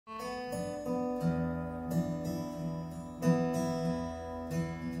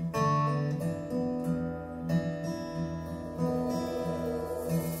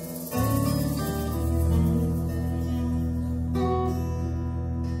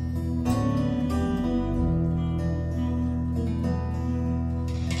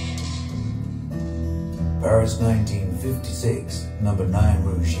Paris 1956, number 9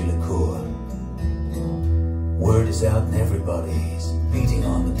 Rue Gillicourt. Word is out and everybody's beating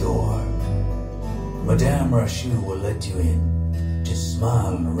on the door. Madame Rachou will let you in. Just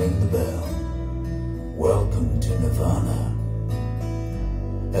smile and ring the bell. Welcome to Nirvana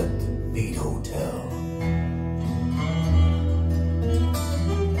at the Beat Hotel.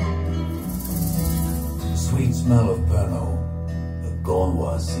 Sweet smell of Pernod, a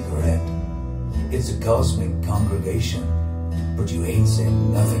Gaulois cigarette. It's a cosmic congregation, but you ain't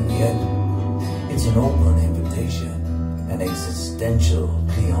seen nothing yet. It's an open invitation, an existential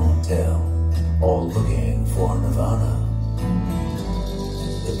clientele, all looking for Nirvana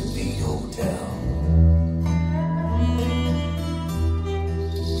at the Beat Hotel.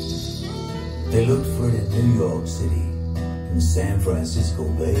 They looked for it in New York City, in San Francisco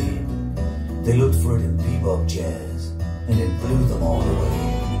Bay. They looked for it in bebop jazz, and it blew them all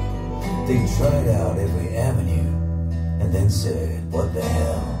away. They tried out every avenue, and then said, what the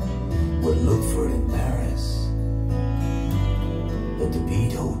hell, we'll look for it in Paris at the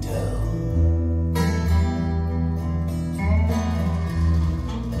Beat Hotel.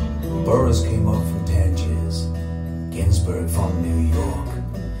 Burroughs came up from Tangiers, Ginsberg from New York,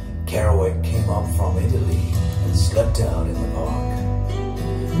 Kerouac came up from Italy and slept out in the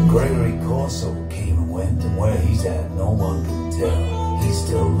park. Gregory Corso came and went, and where he's at no one can tell. He's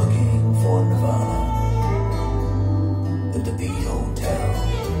still looking for Nirvana at the Beat Hotel.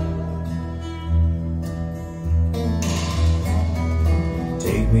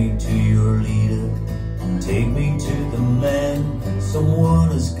 Take me to your leader, take me to the man. Someone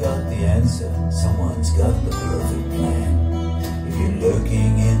has got the answer, someone's got the perfect plan. If you're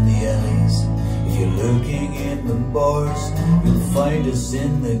lurking in the alleys, if you're lurking in the bars, you'll find us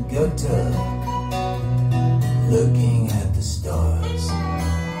in the gutter, looking at the stars.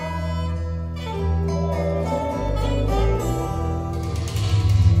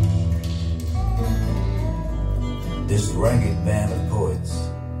 This ragged band of poets,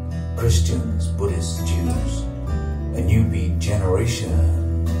 Christians, Buddhists, Jews, a new beat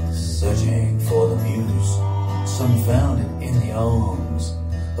generation searching for the muse. Some found it in the arms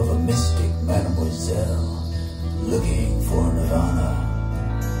of a mystic mademoiselle, looking for Nirvana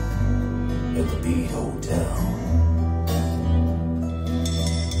at the Beat Hotel.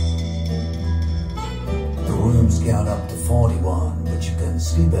 The rooms count up to 41, but you can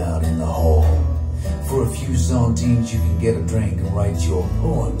sleep out in the hall. For a few centines you can get a drink and write your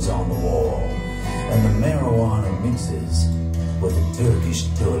poems on the wall. And the marijuana mixes with the Turkish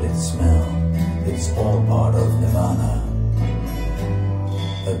toilet smell. It's all part of Nirvana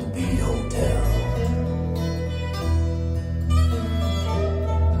at the Beat Hotel.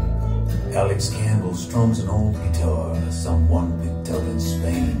 Alex Campbell strums an old guitar someone picked up in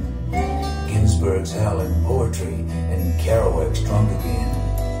Spain. Ginsberg's howling poetry and Kerouac's drunk again.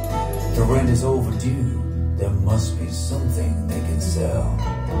 The rent is overdue, there must be something they can sell.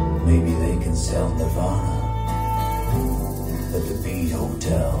 Maybe they can sell Nirvana at the Beat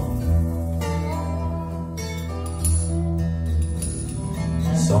Hotel.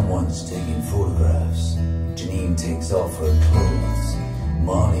 Someone's taking photographs. Janine takes off her clothes.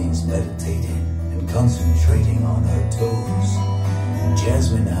 Marlene's meditating and concentrating on her toes.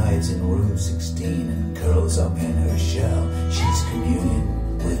 Jasmine hides in room 16 and curls up in her shell. She's communing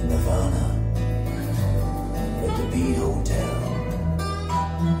with Nirvana at the Beat Hotel.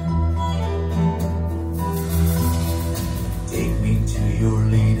 Take me to your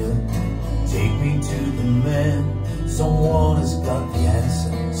leader, take me to the man. Someone has got the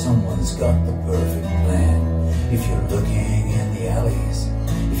answer, someone's got the perfect plan. If you're looking in the alleys,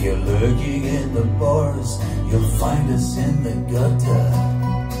 if you're lurking in the bars, you'll find us in the gutter,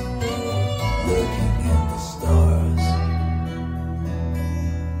 looking at the stars.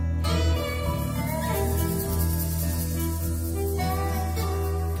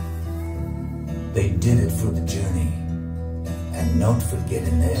 They did it for the journey, and not for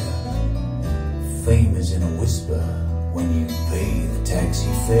getting there. Fame is in a whisper when you pay the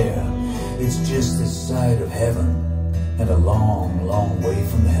taxi fare. It's just this side of heaven and a long, long way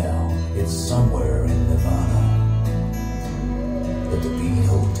from hell. It's somewhere in Nirvana at the Beat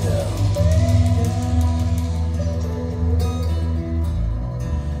Hotel.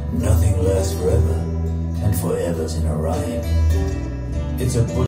 Nothing lasts forever, and forever's in a rhyme. It's a